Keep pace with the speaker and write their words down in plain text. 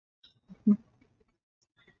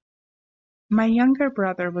My younger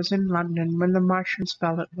brother was in London when the Martians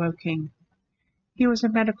fell at Woking. He was a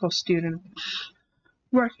medical student,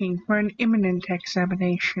 working for an imminent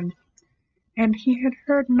examination, and he had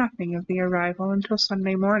heard nothing of the arrival until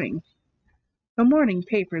Sunday morning. The morning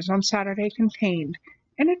papers on Saturday contained,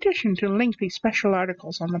 in addition to lengthy special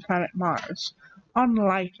articles on the planet Mars, on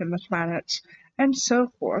life in the planets, and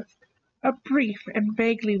so forth, a brief and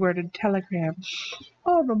vaguely worded telegram,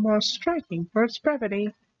 all the more striking for its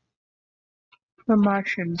brevity. The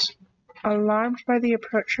Martians, alarmed by the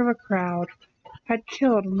approach of a crowd, had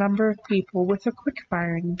killed a number of people with a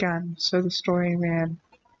quick-firing gun, so the story ran.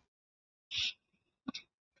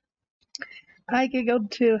 I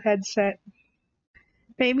giggled too, headset.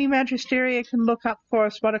 Maybe Magisteria can look up for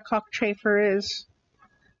us what a cockchafer is,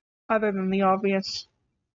 other than the obvious.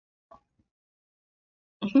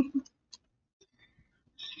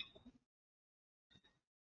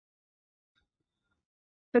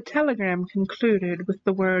 The telegram concluded with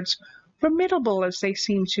the words, "Formidable as they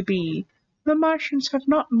seem to be, the Martians have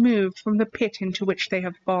not moved from the pit into which they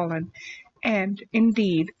have fallen, and,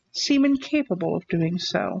 indeed, seem incapable of doing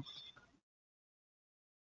so."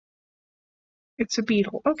 It's a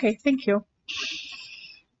beetle. Okay, thank you.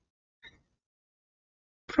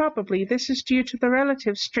 Probably this is due to the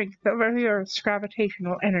relative strength of the Earth's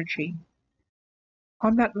gravitational energy.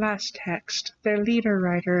 On that last text, their leader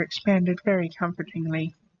writer expanded very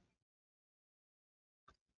comfortingly.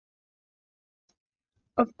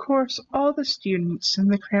 Of course, all the students in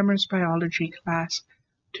the Crammers biology class,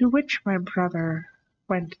 to which my brother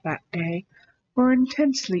went that day, were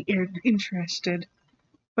intensely interested,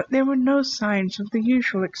 but there were no signs of the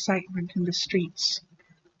usual excitement in the streets.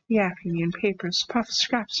 The afternoon papers puffed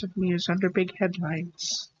scraps of news under big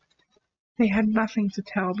headlines. They had nothing to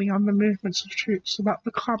tell beyond the movements of troops about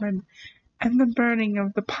the common and the burning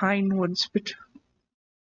of the pine woods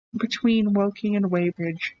between Woking and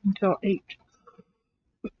Weybridge until 8.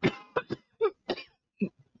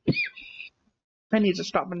 I need to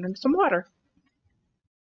stop and drink some water.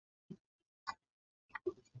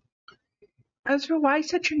 As for why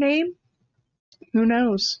such a name, who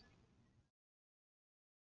knows?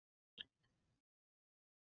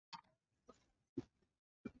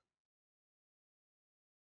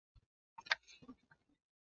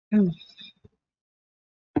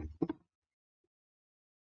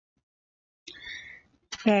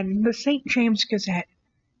 Then the St. James Gazette,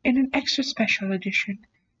 in an extra special edition,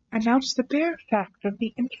 announced the bare fact of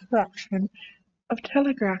the interruption of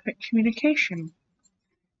telegraphic communication.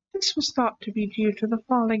 This was thought to be due to the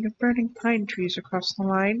falling of burning pine trees across the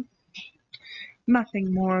line.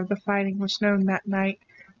 Nothing more of the fighting was known that night,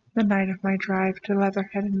 the night of my drive to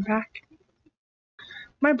Leatherhead and back.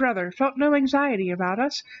 My brother felt no anxiety about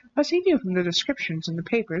us, as he knew from the descriptions in the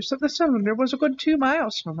papers that the cylinder was a good 2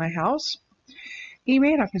 miles from my house. He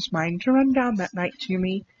made up his mind to run down that night to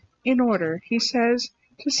me, in order, he says,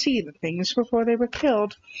 to see the things before they were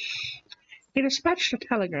killed. He dispatched a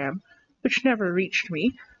telegram, which never reached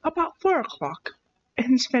me, about 4 o'clock,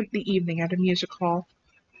 and spent the evening at a music hall.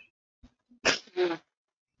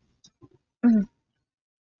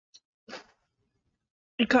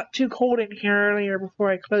 It got too cold in here earlier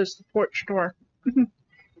before I closed the porch door.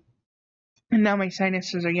 And now my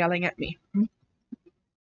sinuses are yelling at me.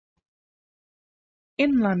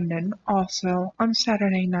 In London, also, on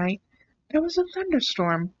Saturday night, there was a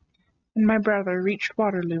thunderstorm, and my brother reached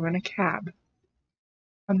Waterloo in a cab.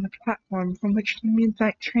 On the platform from which the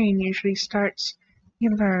midnight train usually starts, he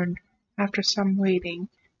learned, after some waiting,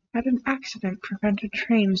 that an accident prevented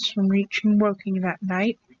trains from reaching Woking that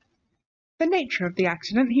night. The nature of the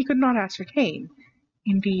accident he could not ascertain.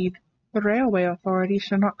 Indeed, the railway authorities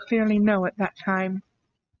did not clearly know at that time.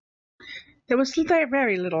 There was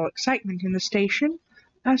very little excitement in the station,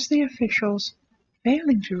 as the officials,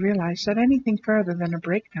 failing to realize that anything further than a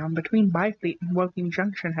breakdown between Byfleet and Woking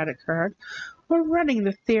Junction had occurred, were running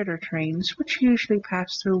the theatre trains which usually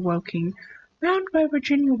pass through Woking, round by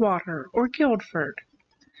Virginia Water or Guildford.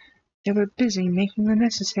 They were busy making the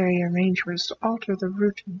necessary arrangements to alter the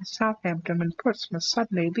route of the Southampton and Portsmouth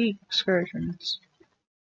Sunday League excursions.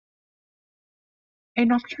 A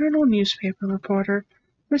nocturnal newspaper reporter,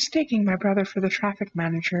 mistaking my brother for the traffic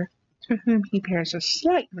manager, to whom he bears a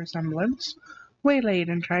slight resemblance, waylaid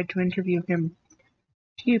and tried to interview him.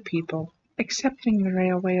 Few people, excepting the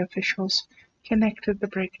railway officials, connected the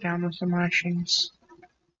breakdown with the Martians.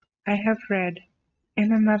 I have read,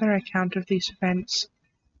 in another account of these events,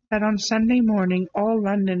 that on Sunday morning all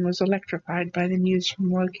London was electrified by the news from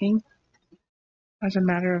Woking. As a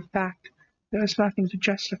matter of fact, there was nothing to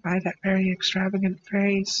justify that very extravagant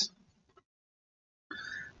phrase.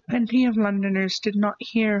 Plenty of Londoners did not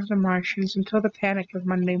hear of the Martians until the panic of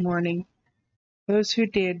Monday morning. Those who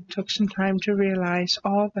did took some time to realize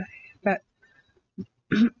all that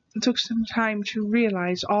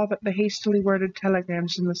the hastily worded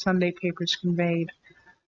telegrams in the Sunday papers conveyed.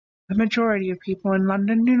 The majority of people in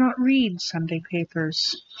London do not read Sunday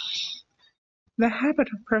papers. The habit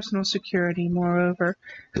of personal security, moreover,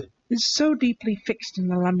 is so deeply fixed in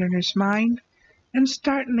the Londoner's mind, and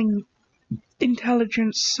startling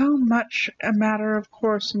intelligence so much a matter of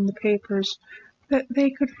course in the papers, that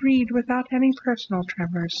they could read without any personal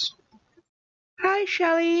tremors. Hi,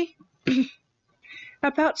 Shelley.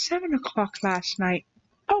 About 7 o'clock last night.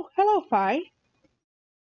 Oh, hello, Fi.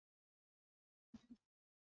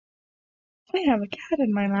 I have a cat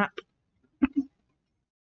in my lap.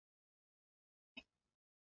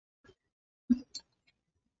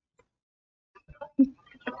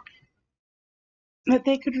 That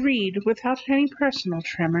they could read without any personal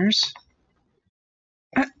tremors.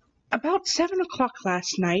 About 7 o'clock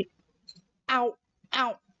last night. Ow,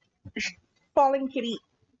 ow. Falling kitty.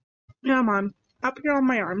 Come on, up here on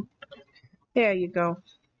my arm. There you go.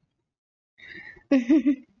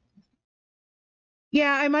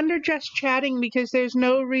 Yeah, I'm under just chatting because there's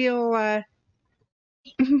no real,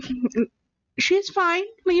 She's fine.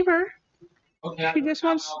 Leave her. Okay, She just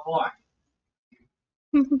wants... ow, ow,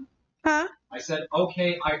 flying. Huh? I said,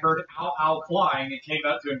 okay, I heard ow, ow, flying and came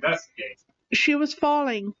out to investigate. She was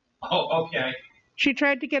falling. Oh, okay. She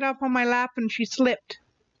tried to get up on my lap and she slipped.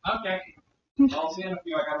 Okay. I'll see you in a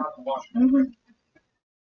few. I gotta run to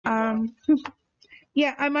Washington.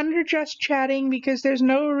 Yeah, I'm under just chatting because there's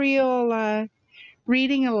no real,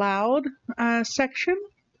 reading aloud, section.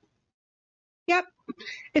 Yep.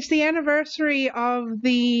 It's the anniversary of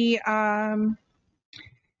the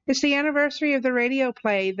radio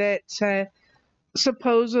play that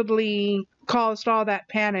supposedly caused all that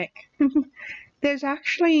panic. There's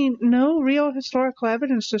actually no real historical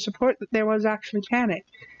evidence to support that there was actually panic.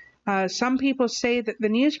 Some people say that the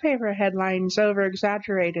newspaper headlines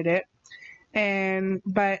over-exaggerated it,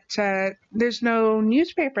 but there's no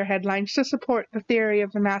newspaper headlines to support the theory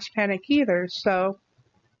of the mass panic either, so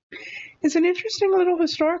it's an interesting little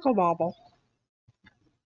historical bauble.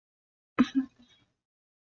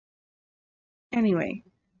 Anyway,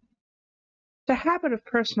 the habit of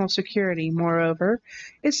personal security, moreover,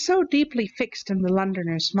 is so deeply fixed in the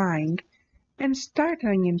Londoner's mind, and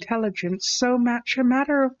startling intelligence so much a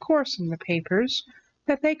matter of course in the papers,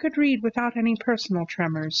 that they could read without any personal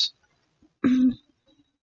tremors.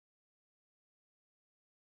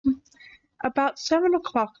 About 7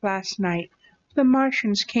 o'clock last night, the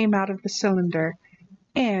Martians came out of the cylinder,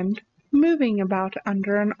 and, moving about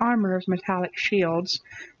under an armor of metallic shields,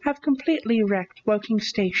 have completely wrecked Woking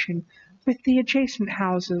Station with the adjacent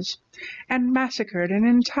houses, and massacred an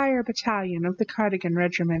entire battalion of the Cardigan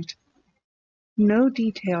Regiment. No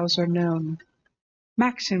details are known.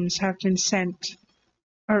 Maxims have been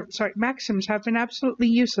absolutely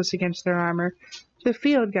useless against their armor. The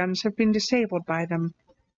field guns have been disabled by them.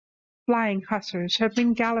 Flying hussars have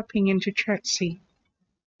been galloping into Chertsey.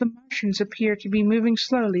 The Martians appear to be moving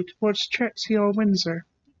slowly towards Chertsey or Windsor.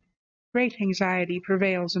 Great anxiety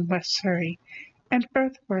prevails in West Surrey, and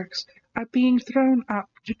earthworks are being thrown up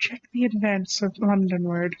to check the advance of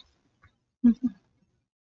Londonward.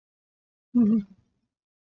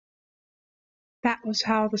 That was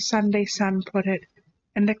how the Sunday Sun put it,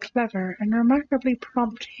 and a clever and remarkably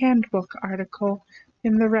prompt handbook article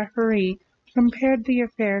in the Referee compared the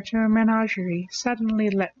affair to a menagerie suddenly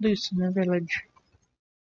let loose in the village.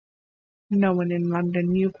 No one in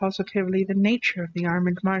London knew positively the nature of the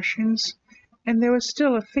armed Martians, and there was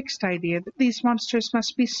still a fixed idea that these monsters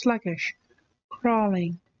must be sluggish,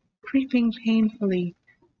 crawling, creeping painfully.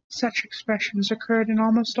 Such expressions occurred in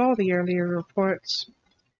almost all the earlier reports.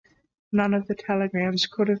 None of the telegrams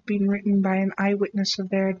could have been written by an eyewitness of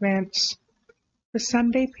their advance. The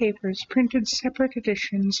Sunday papers printed separate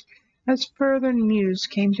editions as further news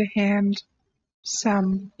came to hand,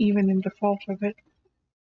 some even in default of it.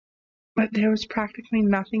 But there was practically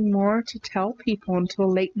nothing more to tell people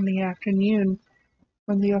until late in the afternoon,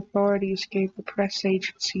 when the authorities gave the press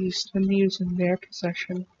agencies the news in their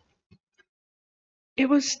possession. It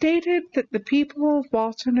was stated that the people of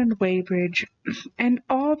Walton and Weybridge, and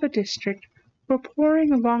all the district, were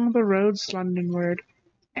pouring along the roads Londonward,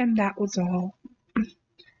 and that was all.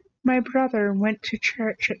 My brother went to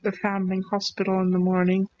church at the Foundling Hospital in the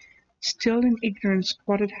morning, still in ignorance of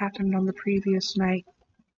what had happened on the previous night.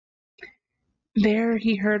 There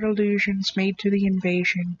he heard allusions made to the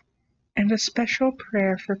invasion, and a special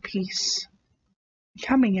prayer for peace.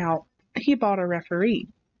 Coming out, he bought a Referee.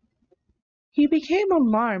 He became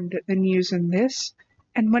alarmed at the news in this,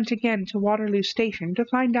 and went again to Waterloo Station to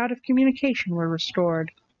find out if communication were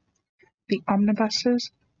restored. The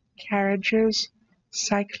omnibuses, carriages,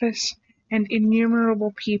 cyclists, and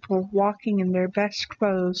innumerable people walking in their best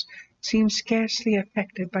clothes seemed scarcely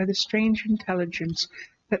affected by the strange intelligence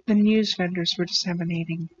that the news vendors were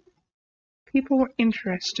disseminating. People were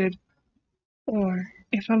interested, or,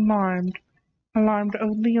 if alarmed, alarmed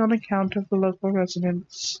only on account of the local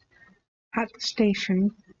residents. At the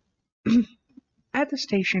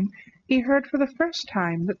station, he heard for the first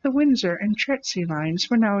time that the Windsor and Chertsey lines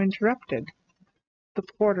were now interrupted. The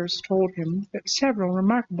porters told him that several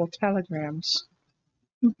remarkable telegrams.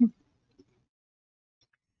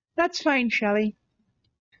 That's fine, Shelley.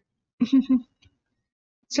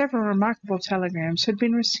 Several remarkable telegrams had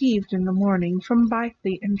been received in the morning from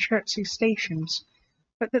Byfleet and Chertsey stations,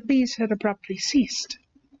 but that these had abruptly ceased.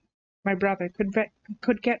 My brother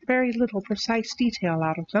could get very little precise detail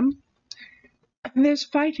out of them. There's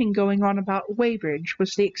fighting going on about Weybridge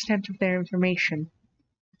was the extent of their information.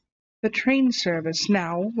 The train service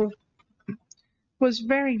now was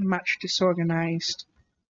very much disorganized.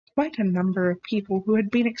 Quite a number of people who had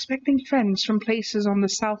been expecting friends from places on the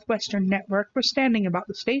southwestern network were standing about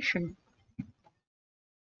the station.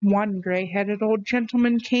 One grey-headed old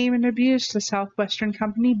gentleman came and abused the Southwestern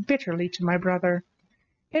Company bitterly to my brother.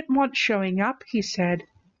 It wants showing up, he said.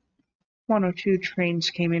 1 or 2 trains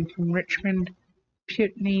came in from Richmond,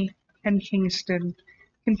 Putney, and Kingston,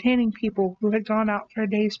 containing people who had gone out for a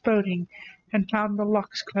day's boating and found the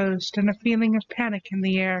locks closed and a feeling of panic in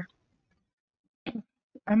the air.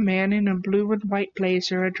 A man in a blue and white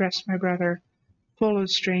blazer addressed my brother, full of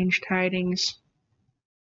strange tidings.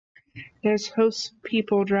 There's hosts of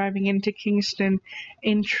people driving into Kingston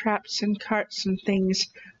in traps and carts and things,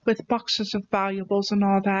 with boxes of valuables and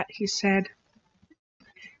all that, he said.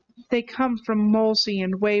 They come from Molesey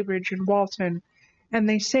and Weybridge and Walton, and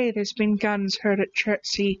they say there's been guns heard at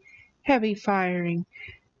Chertsey, heavy firing,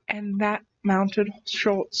 and that mounted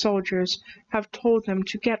soldiers have told them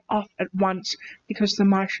to get off at once because the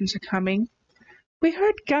Martians are coming. We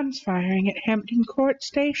heard guns firing at Hampton Court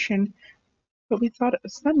Station, but we thought it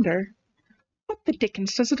was thunder. What the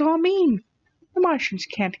dickens does it all mean? The Martians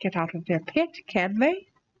can't get out of their pit, can they?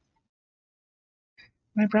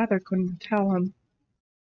 My brother couldn't tell him.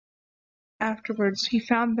 Afterwards, he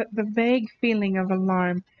found that the vague feeling of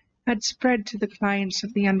alarm had spread to the clients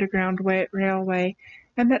of the Underground Railway,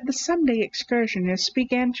 and that the Sunday excursionists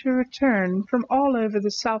began to return from all over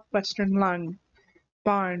the southwestern lung,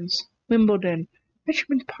 Barnes, Wimbledon,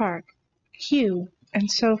 Richmond Park, Kew, and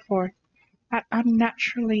so forth, at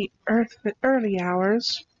unnaturally early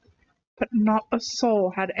hours, but not a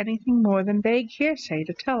soul had anything more than vague hearsay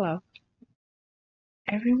to tell of.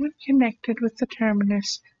 Everyone connected with the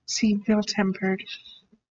terminus seemed ill-tempered.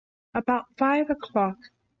 About 5 o'clock,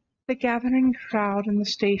 the gathering crowd in the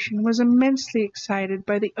station was immensely excited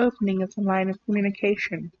by the opening of the line of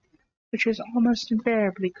communication, which is almost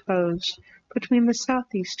invariably closed between the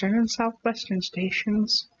southeastern and southwestern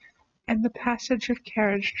stations, and the passage of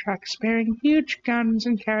carriage trucks bearing huge guns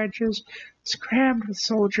and carriages crammed with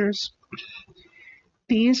soldiers.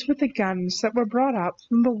 These were the guns that were brought up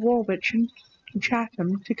from the Woolwich and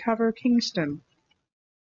Chatham to cover Kingston.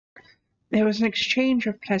 There was an exchange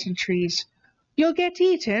of pleasantries. "You'll get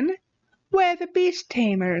eaten? We're the beast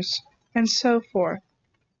tamers," and so forth.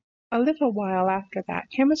 A little while after that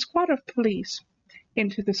came a squad of police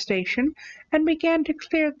into the station and began to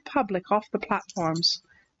clear the public off the platforms,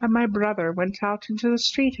 and my brother went out into the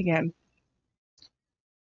street again.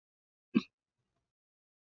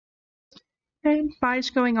 And Vi's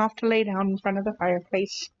going off to lay down in front of the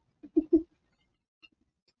fireplace.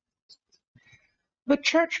 The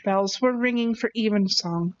church bells were ringing for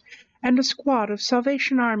evensong, and a squad of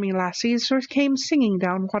Salvation Army lassies came singing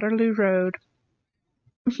down Waterloo Road.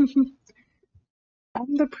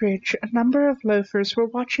 On the bridge, a number of loafers were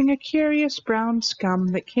watching a curious brown scum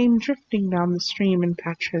that came drifting down the stream in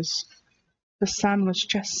patches. The sun was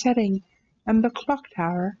just setting, and the clock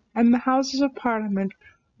tower and the Houses of Parliament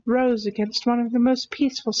rose against one of the most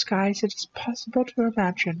peaceful skies it is possible to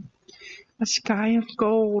imagine, a sky of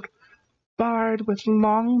gold, barred with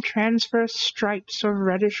long transverse stripes of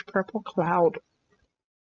reddish-purple cloud.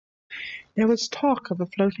 There was talk of a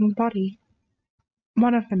floating body.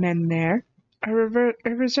 One of the men there, a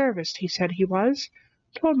reservist he said he was,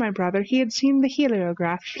 told my brother he had seen the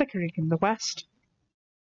heliograph flickering in the west.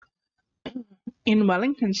 In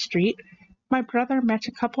Wellington Street, my brother met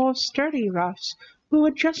a couple of sturdy roughs who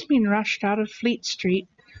had just been rushed out of Fleet Street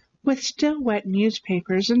with still wet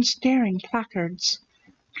newspapers and staring placards.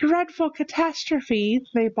 Dreadful catastrophe,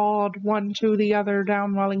 they bawled one to the other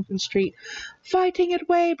down Wellington Street. Fighting at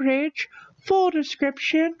Weybridge, full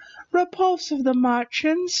description, repulse of the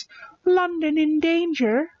Martians, London in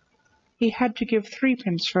danger. He had to give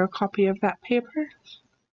threepence for a copy of that paper.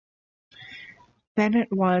 Then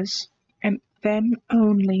it was, and then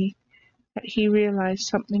only, that he realized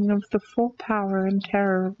something of the full power and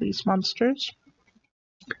terror of these monsters.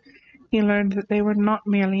 He learned that they were not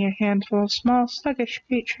merely a handful of small, sluggish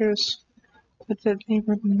creatures, but that they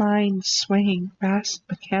were mind-swaying, vast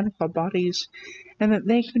mechanical bodies, and that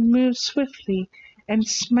they could move swiftly and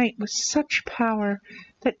smite with such power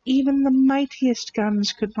that even the mightiest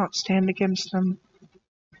guns could not stand against them.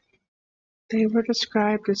 They were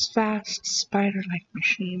described as vast, spider-like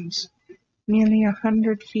machines, nearly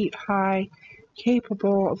 100 feet high,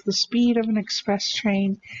 capable of the speed of an express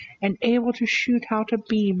train, and able to shoot out a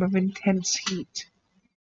beam of intense heat.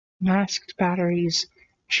 Masked batteries,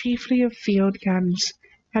 chiefly of field guns,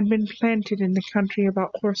 had been planted in the country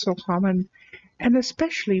about Horsell Common, and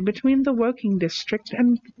especially between the Woking district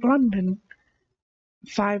and London.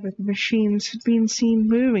 5 of the machines had been seen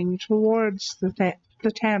moving towards the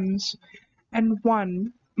Thames, and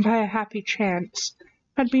one, by a happy chance,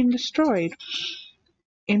 had been destroyed.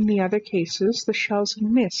 In the other cases the shells had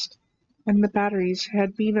missed, and the batteries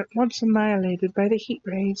had been at once annihilated by the heat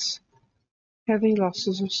rays. Heavy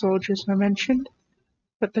losses of soldiers were mentioned,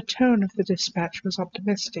 but the tone of the dispatch was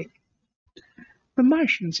optimistic. The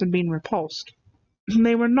Martians had been repulsed.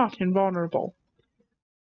 They were not invulnerable.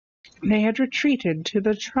 They had retreated to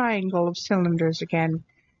the triangle of cylinders again,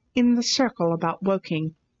 in the circle about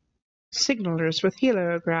Woking. Signallers with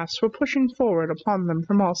heliographs were pushing forward upon them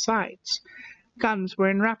from all sides. Guns were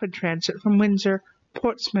in rapid transit from Windsor,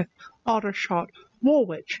 Portsmouth, Aldershot,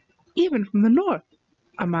 Woolwich, even from the north,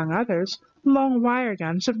 among others, long wire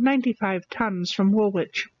guns of 95 tons from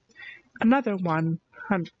Woolwich. Another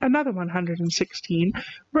 116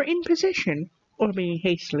 were in position, or being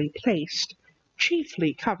hastily placed,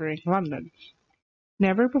 chiefly covering London.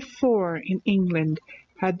 Never before in England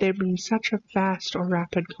had there been such a vast or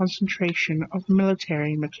rapid concentration of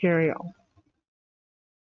military material.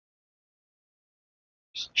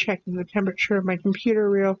 Just checking the temperature of my computer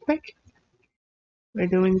real quick. We're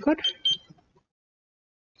doing good.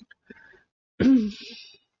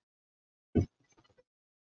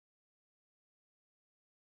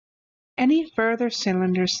 Any further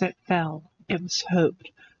cylinders that fell, it was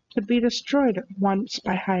hoped, could be destroyed at once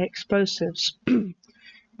by high explosives,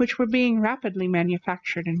 which were being rapidly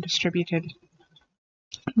manufactured and distributed.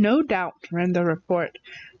 No doubt, ran the report,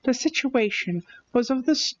 the situation was of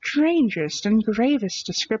the strangest and gravest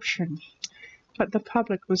description, but the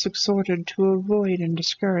public was exhorted to avoid and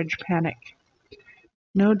discourage panic.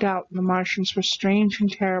 No doubt the Martians were strange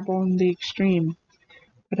and terrible in the extreme,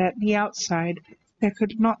 but at the outside there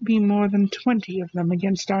could not be more than 20 of them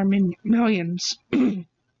against our millions.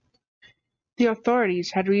 The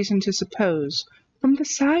authorities had reason to suppose, from the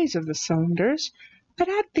size of the cylinders, that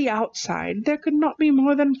at the outside there could not be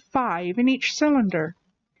more than 5 in each cylinder,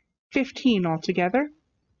 15 altogether,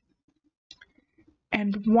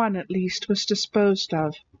 and one at least was disposed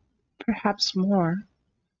of, perhaps more.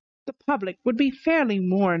 The public would be fairly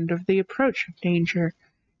warned of the approach of danger,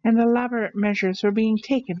 and elaborate measures were being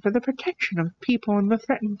taken for the protection of people in the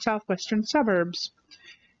threatened southwestern suburbs.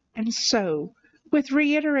 And so, with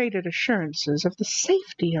reiterated assurances of the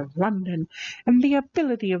safety of London and the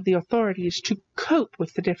ability of the authorities to cope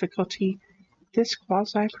with the difficulty, this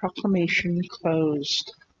quasi-proclamation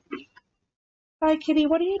closed. Hi, Kitty.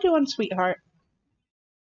 What are you doing, sweetheart?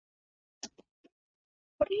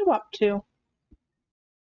 What are you up to?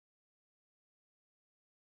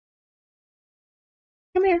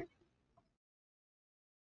 Come here.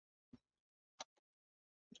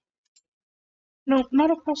 No,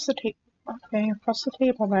 not across the table. Okay, across the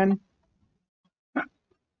table then.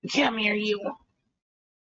 Come here, you.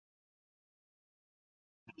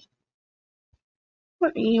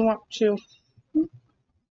 What are you up to?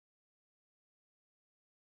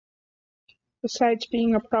 Besides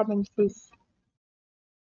being a problem sleuth.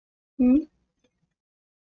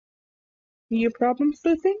 You problem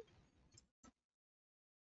sleuthing?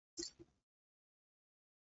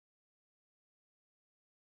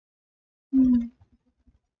 Hmm.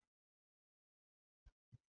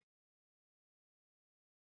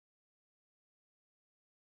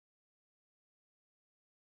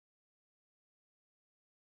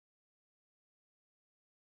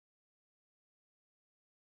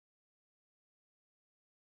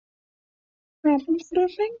 Problem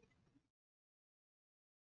sleuthing?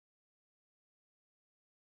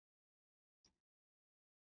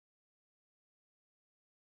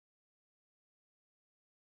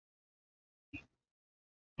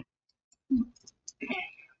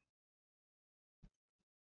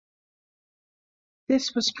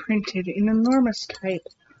 This was printed in enormous type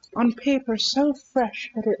on paper so fresh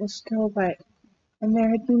that it was still wet, and there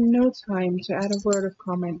had been no time to add a word of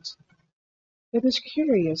comment. It was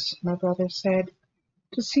curious, my brother said,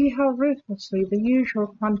 to see how ruthlessly the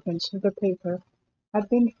usual contents of the paper had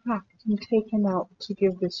been hacked and taken out to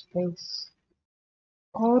give this face.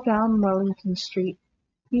 All down Wellington Street,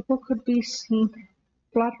 people could be seen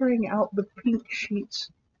fluttering out the pink sheets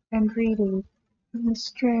and reading, and the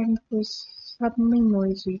Strand was suddenly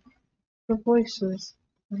noisy, the voices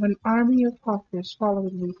of an army of hawkers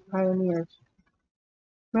following these pioneers.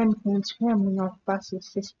 Men came scrambling off buses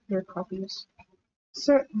to secure copies.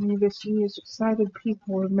 Certainly this news excited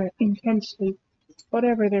people intensely,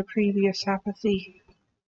 whatever their previous apathy.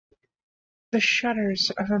 The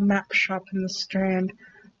shutters of a map shop in the Strand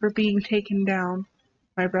were being taken down,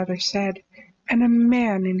 my brother said, and a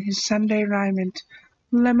man in his Sunday raiment,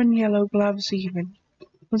 lemon-yellow gloves even,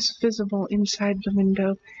 was visible inside the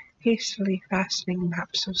window, hastily fastening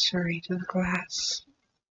maps of Surrey to the glass.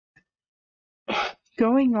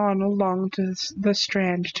 Going on along to the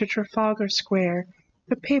Strand to Trafalgar Square,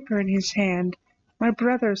 the paper in his hand, my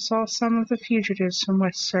brother saw some of the fugitives from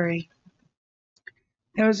West Surrey.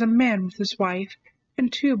 There was a man with his wife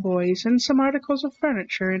and 2 boys and some articles of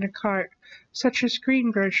furniture in a cart, such as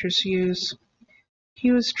greengrocers use.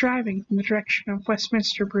 He was driving from the direction of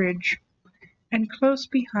Westminster Bridge, and close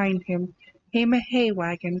behind him came a hay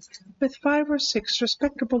wagon with 5 or 6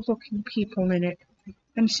 respectable-looking people in it,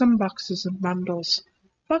 and some boxes and bundles.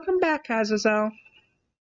 Welcome back, Azazel.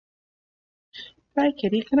 Hi,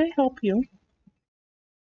 Kitty. Can I help you?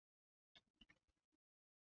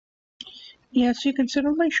 Yes, you can sit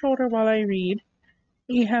on my shoulder while I read.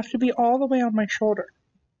 You have to be all the way on my shoulder.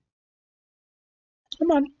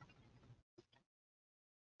 Come on.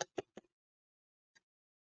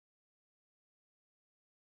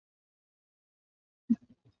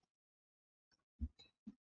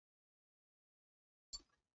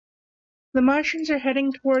 The Martians are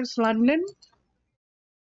heading towards London,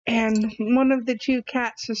 and one of the 2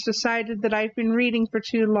 cats has decided that I've been reading for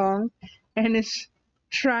too long and is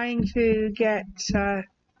trying to get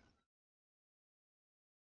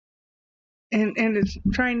and is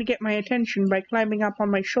trying to get my attention by climbing up on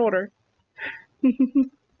my shoulder.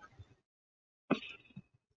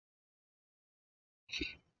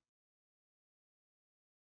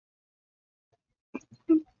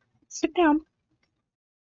 Sit down.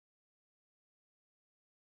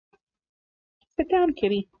 Sit down,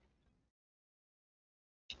 kitty.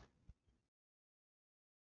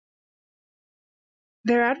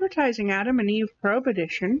 They're advertising Adam and Eve Probe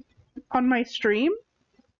Edition on my stream.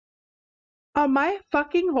 On my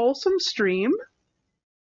fucking wholesome stream.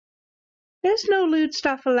 There's no lewd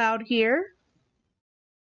stuff allowed here.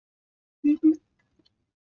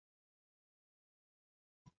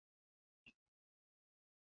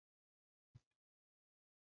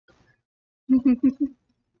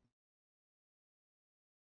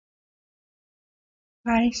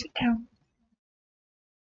 Hi, sit down.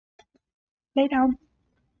 Lay down.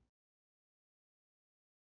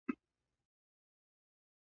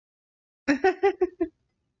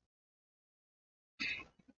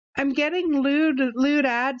 I'm getting lewd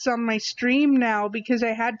ads on my stream now because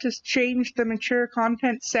I had to change the mature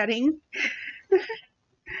content setting.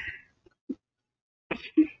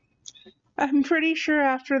 I'm pretty sure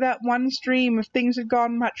after that one stream, if things had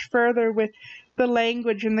gone much further with the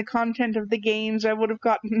language and the content of the games, I would have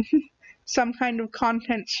gotten some kind of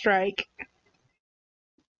content strike.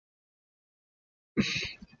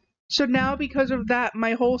 So now, because of that,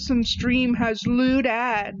 my wholesome stream has lewd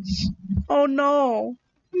ads. Oh no.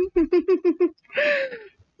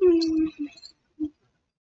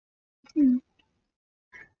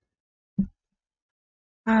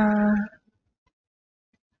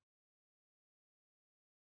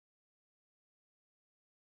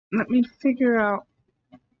 Let me figure out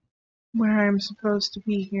where I'm supposed to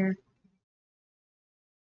be here.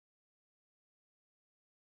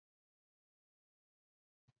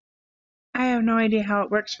 I have no idea how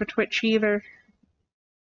it works for Twitch either.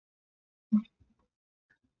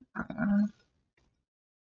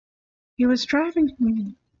 He was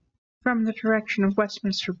driving from the direction of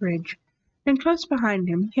Westminster Bridge, and close behind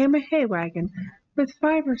him came a hay wagon with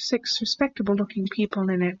 5 or 6 respectable-looking people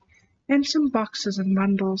in it, and some boxes and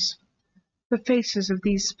bundles. The faces of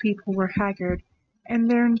these people were haggard, and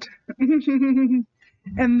their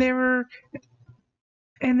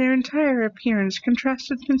entire appearance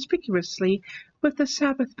contrasted conspicuously with the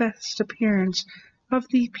Sabbath best appearance of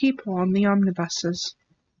the people on the omnibuses.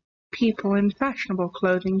 People in fashionable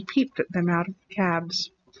clothing peeped at them out of the cabs.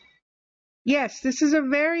 Yes, this is a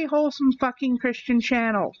very wholesome fucking Christian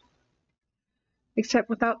channel. Except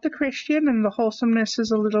without the Christian, and the wholesomeness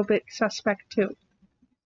is a little bit suspect too.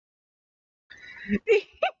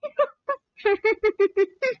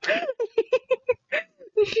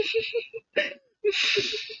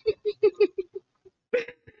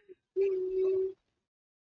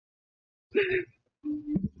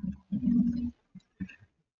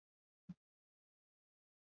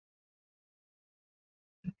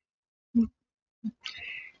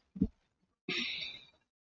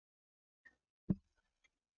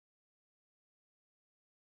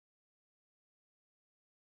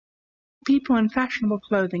 People in fashionable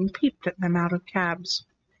clothing peeped at them out of cabs.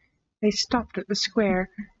 They stopped at the square,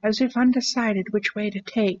 as if undecided which way to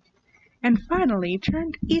take, and finally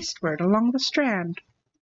turned eastward along the Strand.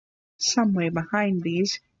 Some way behind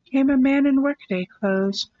these came a man in workday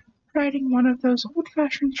clothes, riding one of those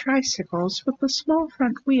old-fashioned tricycles with the small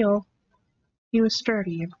front wheel. He was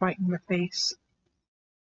sturdy and white in the face.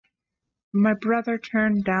 My brother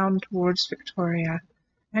turned down towards Victoria,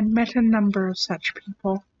 and met a number of such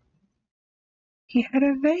people. He had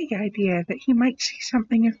a vague idea that he might see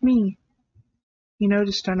something of me. He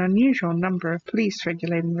noticed an unusual number of police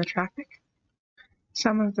regulating the traffic.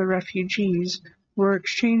 Some of the refugees were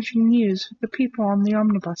exchanging news with the people on the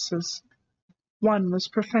omnibuses. One was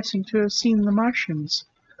professing to have seen the Martians.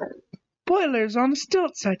 Boilers on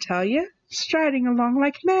stilts, I tell you, striding along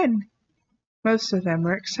like men. Most of them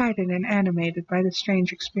were excited and animated by the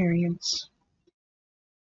strange experience.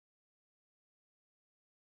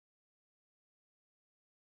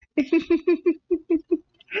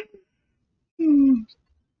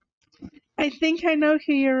 I think I know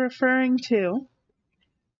who you're referring to.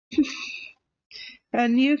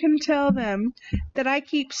 And you can tell them that I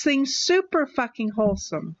keep things super fucking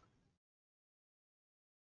wholesome.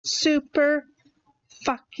 Super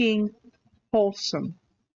fucking wholesome.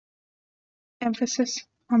 Emphasis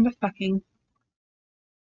on the fucking.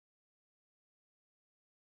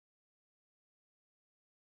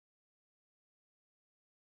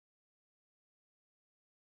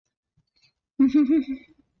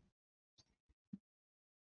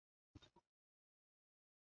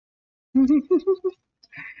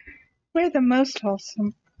 We're the most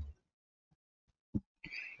wholesome.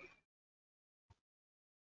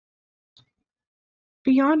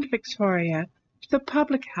 Beyond Victoria, the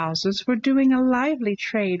public houses were doing a lively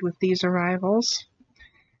trade with these arrivals.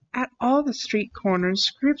 At all the street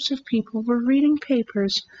corners, groups of people were reading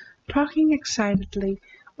papers, talking excitedly,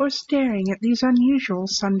 or staring at these unusual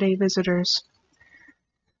Sunday visitors.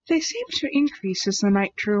 They seemed to increase as the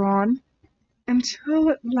night drew on, until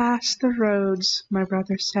at last the roads, my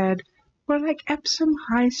brother said, were like Epsom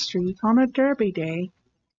High Street on a Derby day.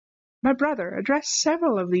 My brother addressed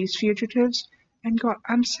several of these fugitives and got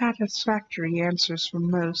unsatisfactory answers from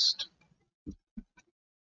most.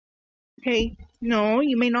 Hey, no,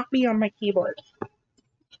 you may not be on my keyboard.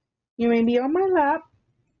 You may be on my lap,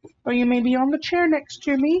 or you may be on the chair next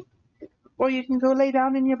to me, or you can go lay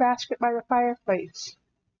down in your basket by the fireplace.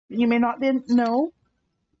 You may not be, no,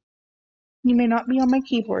 you may not be on my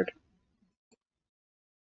keyboard.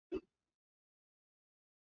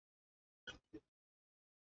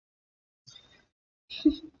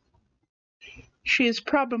 She is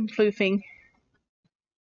problem-proofing.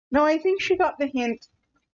 No, I think she got the hint.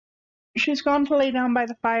 She's gone to lay down by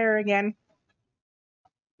the fire again.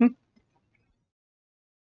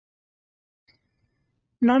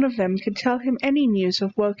 None of them could tell him any news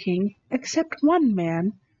of Woking, except one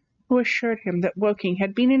man, who assured him that Woking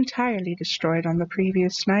had been entirely destroyed on the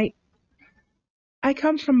previous night. I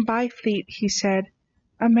come from Byfleet, he said.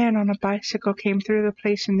 A man on a bicycle came through the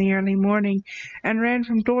place in the early morning, and ran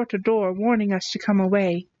from door to door, warning us to come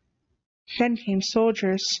away. Then came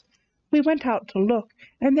soldiers. We went out to look,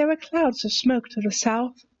 and there were clouds of smoke to the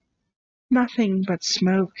south. Nothing but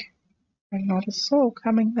smoke, and not a soul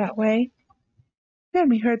coming that way. Then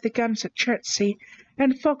we heard the guns at Chertsey,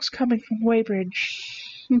 and folks coming from Weybridge.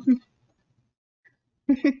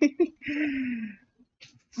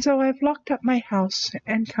 So I've locked up my house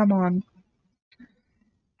and come on.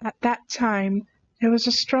 At that time, there was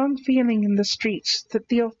a strong feeling in the streets that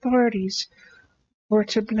the authorities were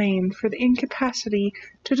to blame for the incapacity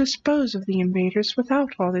to dispose of the invaders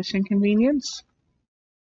without all this inconvenience.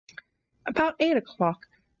 About 8 o'clock,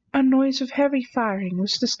 a noise of heavy firing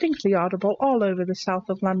was distinctly audible all over the south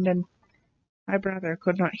of London. My brother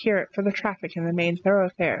could not hear it for the traffic in the main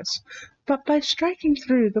thoroughfares, but by striking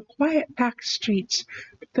through the quiet back streets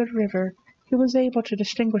to the river, he was able to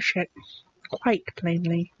distinguish it quite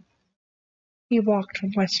plainly. He walked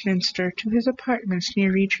from Westminster to his apartments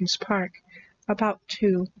near Regent's Park, about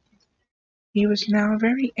 2. He was now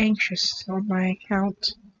very anxious on my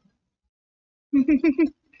account,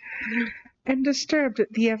 and disturbed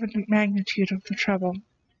at the evident magnitude of the trouble.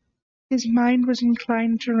 His mind was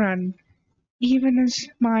inclined to run, even as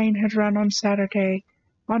mine had run on Saturday,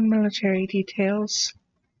 on military details.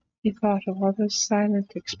 He thought of all those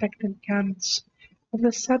silent, expectant guns, of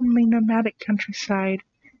the suddenly nomadic countryside.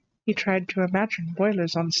 He tried to imagine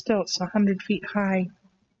boilers on stilts 100 feet high.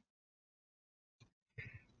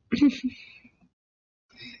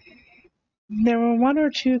 There were 1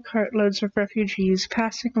 or 2 cartloads of refugees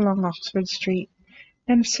passing along Oxford Street,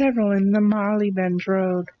 and several in the Marylebone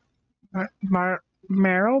Road.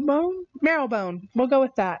 Marylebone? Marylebone. We'll go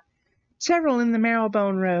with that. Several in the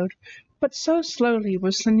Marylebone Road, but so slowly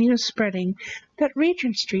was the news spreading that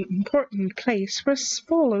Regent Street and Portland Place was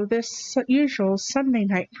full of their usual Sunday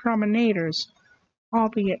night promenaders,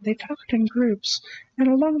 albeit they talked in groups, and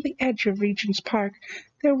along the edge of Regent's Park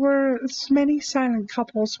there were as many silent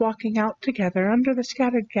couples walking out together under the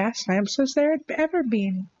scattered gas lamps as there had ever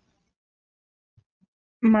been.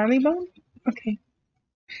 Marylebone? Okay.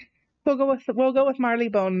 We'll go with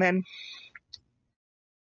Marylebone then.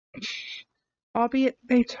 Albeit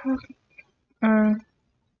they talk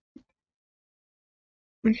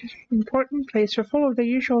important place were full of the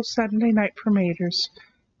usual Sunday night promenaders.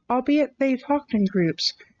 Albeit they talked in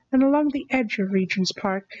groups, and along the edge of Regent's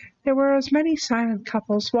Park there were as many silent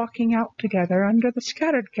couples walking out together under the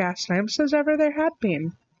scattered gas lamps as ever there had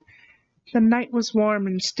been. The night was warm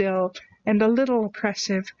and still, and a little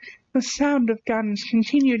oppressive. The sound of guns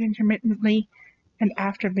continued intermittently, and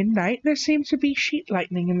after midnight there seemed to be sheet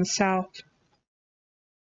lightning in the south.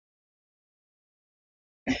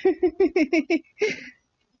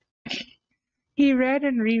 He read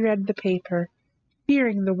and reread the paper,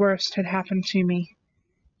 fearing the worst had happened to me.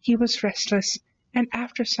 He was restless, and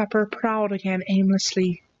after supper prowled again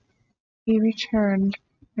aimlessly. He returned,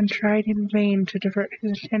 and tried in vain to divert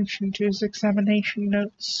his attention to his examination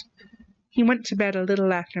notes. He went to bed a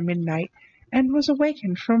little after midnight, and was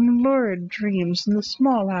awakened from lurid dreams in the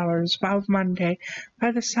small hours of Monday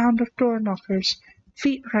by the sound of door-knockers,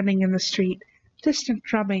 feet running in the street, distant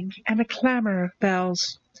drumming, and a clamour of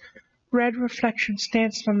bells. Red reflections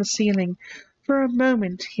danced on the ceiling. For a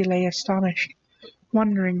moment he lay astonished,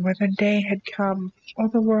 wondering whether day had come, or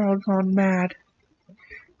the world gone mad.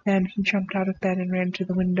 Then he jumped out of bed and ran to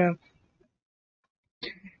the window.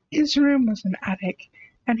 His room was an attic,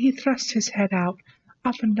 and he thrust his head out.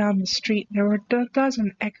 Up and down the street there were a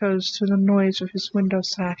dozen echoes to the noise of his window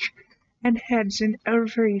sash, and heads in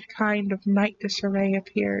every kind of night disarray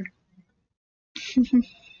appeared.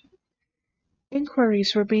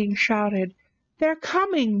 Inquiries were being shouted. "They're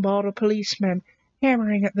coming!" bawled a policeman,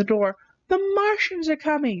 hammering at the door. "The Martians are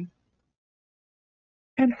coming!"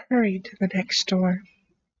 and hurried to the next door.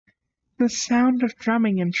 The sound of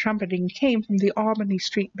drumming and trumpeting came from the Albany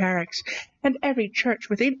Street barracks, and every church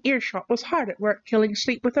within earshot was hard at work killing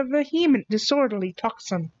sleep with a vehement, disorderly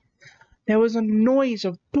tocsin. There was a noise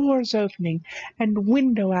of doors opening, and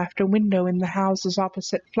window after window in the houses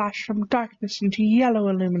opposite flashed from darkness into yellow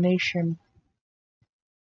illumination.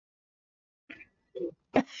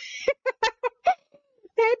 That's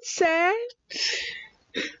sad.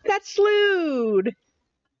 That's lewd.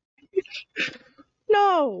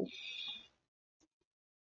 No.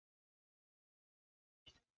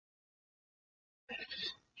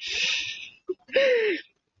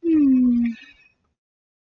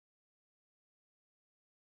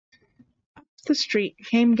 Up the street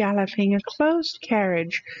came galloping a closed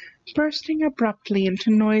carriage, bursting abruptly into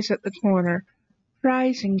noise at the corner,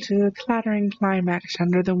 rising to a clattering climax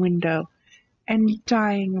under the window, and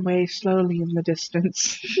dying away slowly in the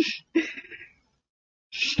distance.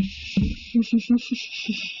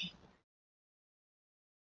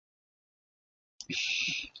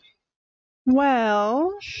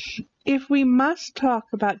 Well, if we must talk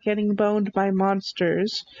about getting boned by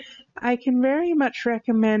monsters, I can very much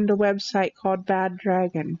recommend a website called Bad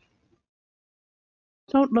Dragon.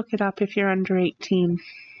 Don't look it up if you're under 18.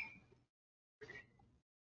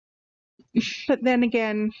 But then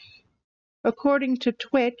again, according to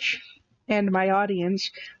Twitch and my audience,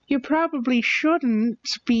 you probably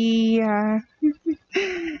shouldn't be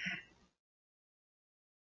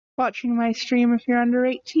watching my stream if you're under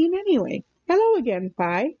 18 anyway. Hello again,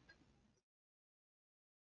 Pi.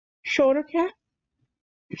 Shoulder cat?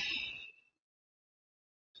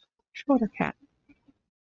 Shoulder cat.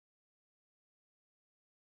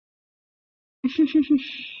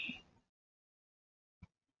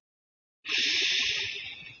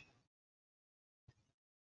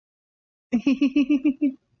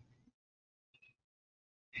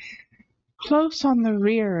 Close on the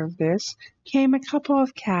rear of this came a couple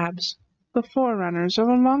of cabs, the forerunners of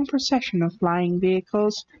a long procession of flying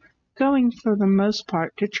vehicles, going for the most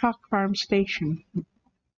part to Chalk Farm Station.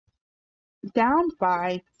 Down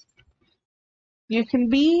by, you can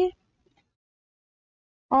be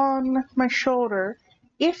on my shoulder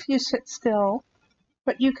if you sit still,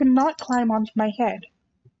 but you cannot climb onto my head.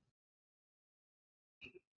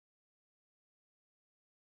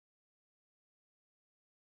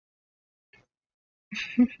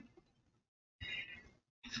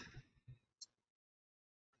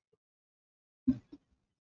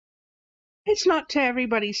 It's not to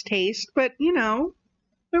everybody's taste, but we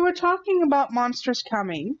were talking about monsters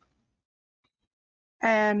coming,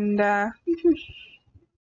 and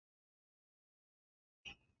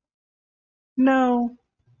no,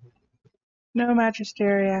 no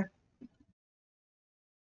Magisteria.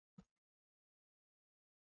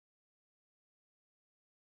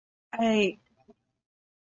 I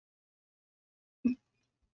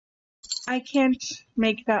I can't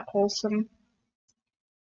make that wholesome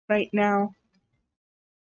right now.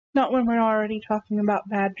 Not when we're already talking about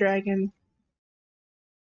Bad Dragon.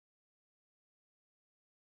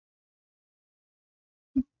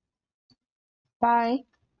 Bye.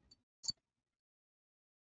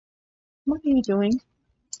 What are you doing?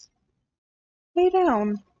 Lay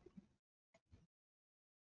down.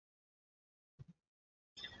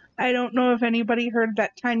 I don't know if anybody heard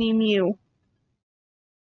that tiny mew.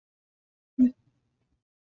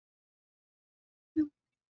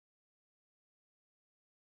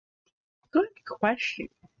 Good question.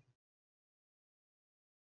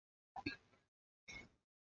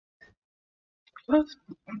 Well,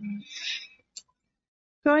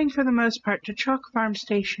 going for the most part to Chalk Farm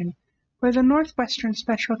Station, where the Northwestern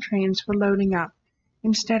special trains were loading up,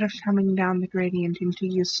 instead of coming down the gradient into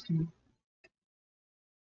Euston.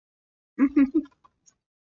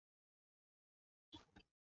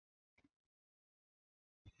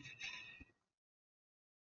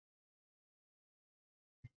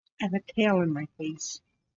 And a tail in my face.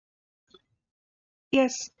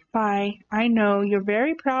 Yes, Vi, I know you're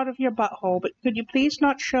very proud of your butthole, but could you please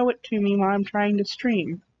not show it to me while I'm trying to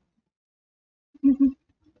stream?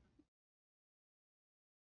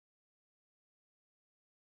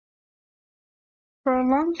 For a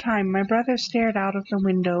long time my brother stared out of the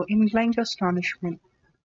window in blank astonishment,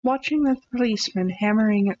 watching the policemen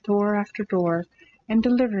hammering at door after door and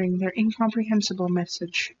delivering their incomprehensible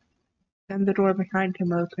message. Then the door behind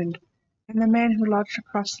him opened, and the man who lodged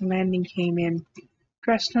across the landing came in,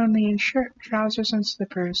 dressed only in shirt, trousers, and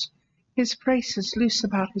slippers, his braces loose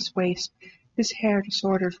about his waist, his hair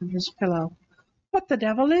disordered from his pillow. "What the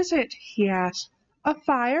devil is it?" he asked. "A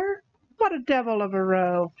fire? What a devil of a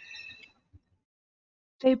row!"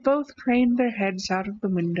 They both craned their heads out of the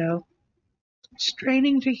window,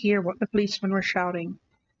 straining to hear what the policemen were shouting.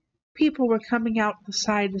 People were coming out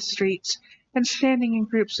beside the streets and standing in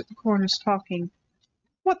groups at the corners talking.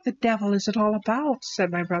 "What the devil is it all about?"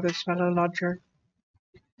 said my brother's fellow lodger.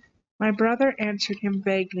 My brother answered him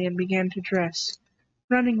vaguely and began to dress,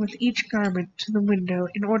 running with each garment to the window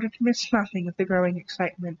in order to miss nothing of the growing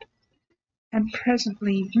excitement. And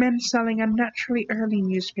presently men selling unnaturally early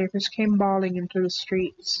newspapers came bawling into the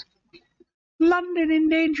streets. "London in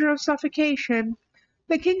danger of suffocation.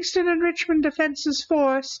 The Kingston and Richmond defences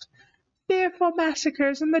forced. Fearful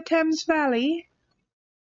massacres in the Thames Valley."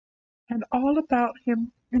 And all about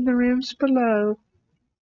him, in the rooms below.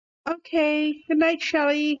 "Okay, good night,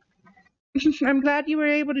 Shelley. I'm glad you were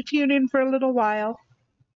able to tune in for a little while."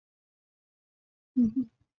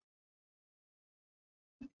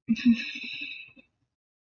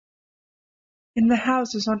 In the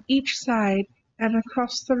houses on each side and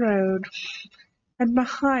across the road, and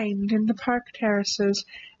behind in the park terraces,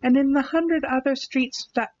 and in the 100 other streets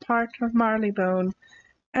of that part of Marylebone,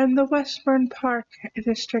 and the Westbourne Park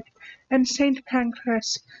district, and St.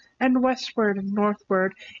 Pancras, and westward and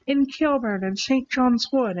northward, in Kilburn and St. John's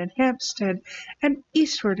Wood and Hampstead, and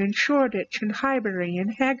eastward in Shoreditch and Highbury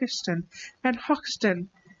and Haggerston and Hoxton,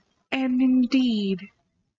 and indeed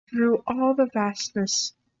through all the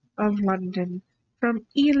vastness of London, from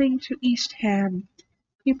Ealing to East Ham,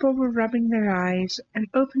 people were rubbing their eyes and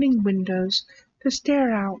opening windows to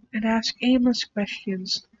stare out and ask aimless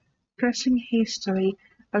questions, dressing hastily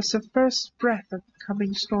as the first breath of the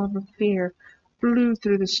coming storm of fear blew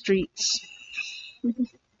through the streets.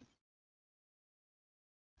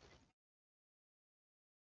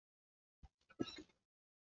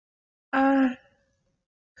 uh,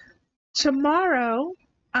 Tomorrow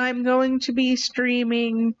I'm going to be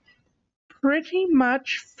streaming Pretty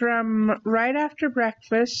much from right after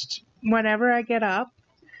breakfast, whenever I get up,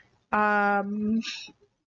 um,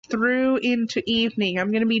 through into evening. I'm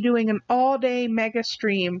going to be doing an all-day mega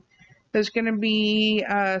stream. There's going to be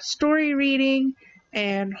story reading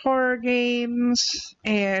and horror games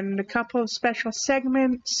and a couple of special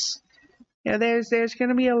segments. You know, there's going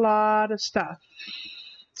to be a lot of stuff.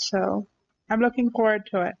 So I'm looking forward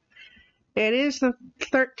to it. It is the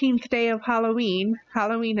 13th day of Halloween.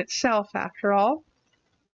 Halloween itself, after all.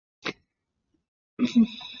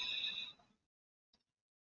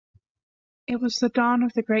 It was the dawn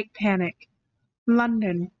of the Great Panic.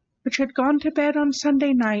 London, which had gone to bed on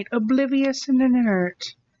Sunday night oblivious and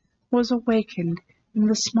inert, was awakened in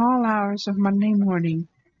the small hours of Monday morning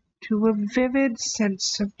to a vivid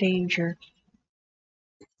sense of danger.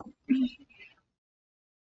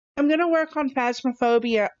 I'm going to work on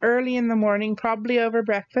Phasmophobia early in the morning, probably over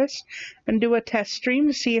breakfast, and do a test stream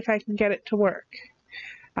to see if I can get it to work.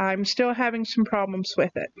 I'm still having some problems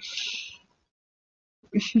with it.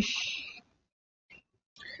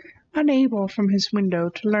 Unable from his window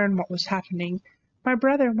to learn what was happening, my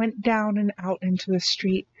brother went down and out into the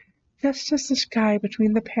street, just as the sky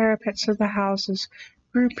between the parapets of the houses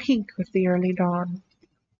grew pink with the early dawn.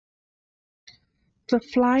 The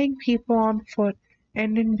flying people on foot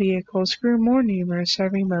and in vehicles grew more numerous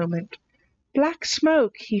every moment. "Black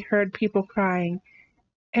smoke!" he heard people crying,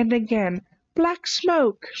 and again, "Black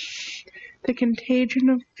smoke!" The contagion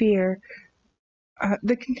of fear,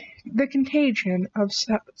 the contagion of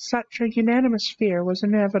such a unanimous fear was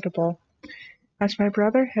inevitable. As my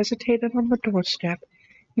brother hesitated on the doorstep,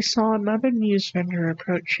 he saw another news vendor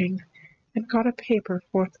approaching, and got a paper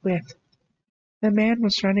forthwith. The man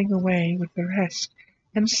was running away with the rest,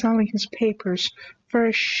 and selling his papers for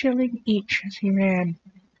a shilling each as he ran,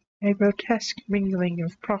 a grotesque mingling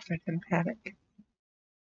of profit and panic.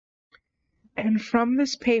 And from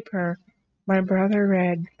this paper my brother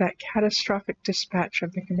read that catastrophic dispatch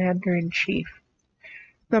of the Commander-in-Chief.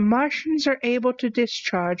 "The Martians are able to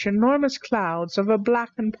discharge enormous clouds of a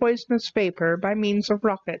black and poisonous vapor by means of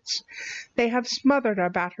rockets. They have smothered our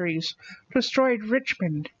batteries, destroyed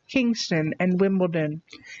Richmond, Kingston, and Wimbledon,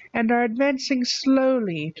 and are advancing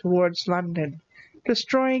slowly towards London,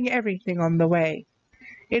 destroying everything on the way.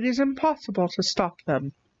 It is impossible to stop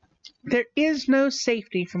them. There is no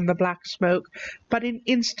safety from the black smoke, but in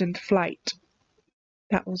instant flight."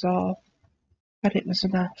 That was all, but it was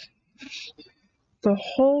enough. The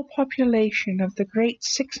whole population of the great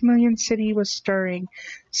 6 million city was stirring,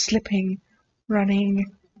 slipping, running.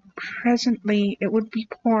 Presently it would be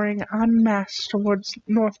pouring en masse towards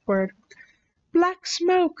northward. "Black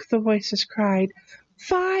smoke!" the voices cried.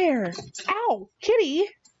 "Fire!" "Ow! Kitty!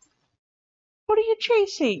 What are you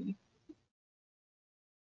chasing?"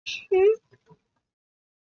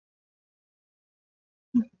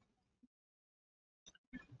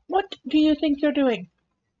 What do you think you're doing?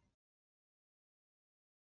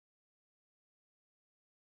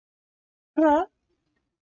 Huh?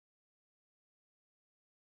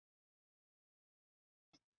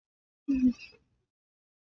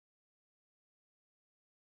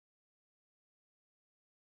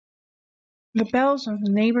 The bells of the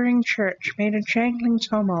neighbouring church made a jangling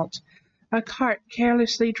tumult. A cart,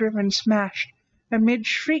 carelessly driven, smashed, amid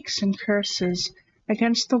shrieks and curses,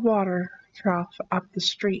 against the water trough up the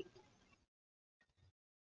street.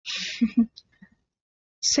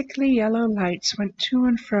 Sickly yellow lights went to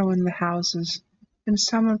and fro in the houses, and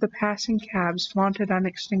some of the passing cabs flaunted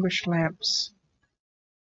unextinguished lamps.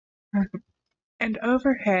 And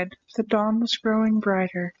overhead the dawn was growing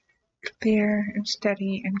brighter, clear and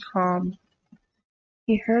steady and calm.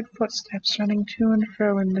 He heard footsteps running to and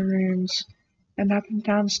fro in the rooms, and up and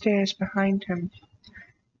down stairs behind him.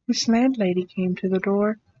 His landlady came to the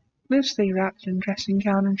door, loosely wrapped in dressing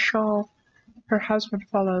gown and shawl. Her husband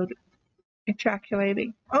followed,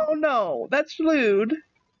 ejaculating, "Oh no, that's lewd."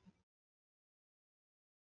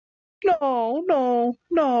 "No, no,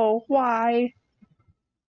 no, why?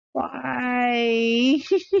 Why?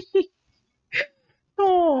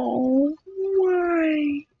 Oh,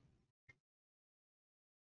 why?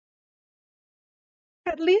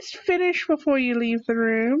 At least finish before you leave the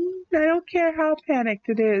room. I don't care how panicked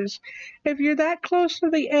it is. If you're that close to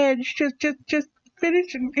the edge, just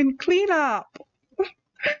finish and clean up."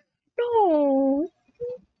 No.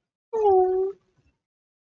 Oh.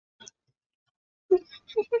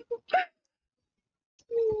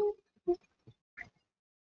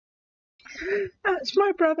 As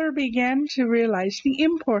my brother began to realize the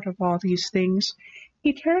import of all these things,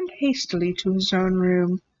 he turned hastily to his own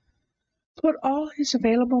room, put all his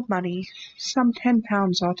available money, some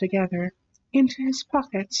 £10 altogether, into his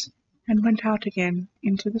pockets, and went out again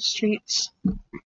into the streets.